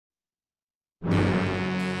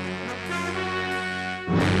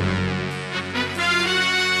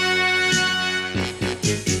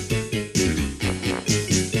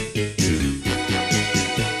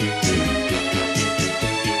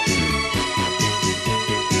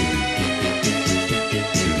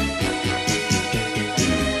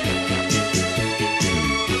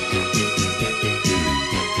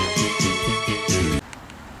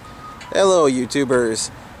Hello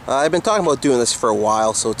YouTubers. I've been talking about doing this for a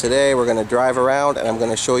while, so today we're going to drive around and I'm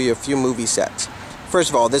going to show you a few movie sets.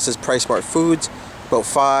 First of all, this is PriceSmart Foods, about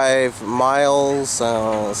 5 miles,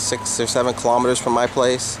 6 or 7 kilometers from my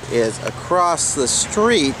place. Is across the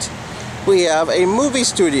street we have a movie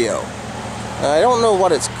studio. I don't know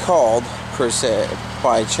what it's called per se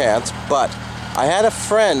by chance, but I had a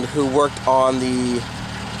friend who worked on the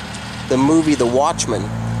movie The Watchmen,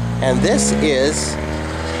 and this is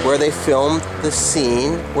where they filmed the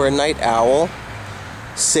scene where Night Owl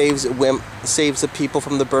saves the people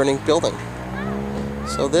from the burning building.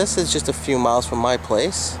 So this is just a few miles from my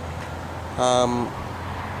place. I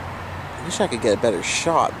wish I could get a better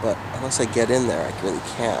shot, but unless I get in there, I really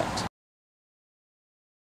can't.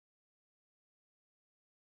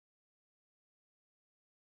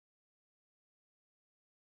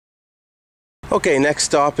 Okay, next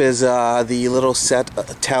stop is the little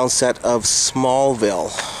town set of Smallville.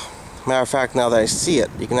 Matter of fact, now that I see it,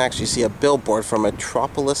 you can actually see a billboard from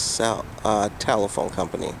Metropolis Telephone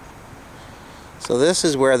Company. So this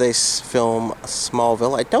is where they film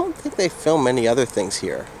Smallville. I don't think they film many other things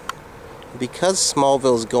here. Because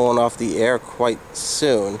Smallville is going off the air quite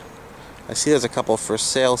soon, I see there's a couple for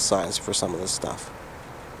sale signs for some of this stuff.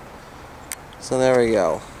 So there we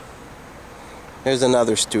go. Here's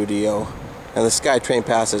another studio. And the SkyTrain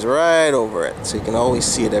passes right over it, so you can always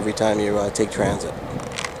see it every time you take transit.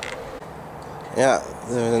 Yeah,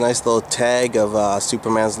 there's a nice little tag of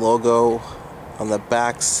Superman's logo on the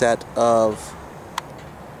back set of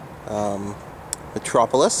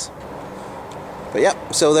Metropolis. But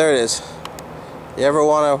yep, so there it is. You ever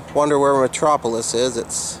want to wonder where Metropolis is?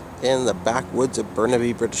 It's in the backwoods of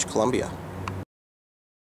Burnaby, British Columbia.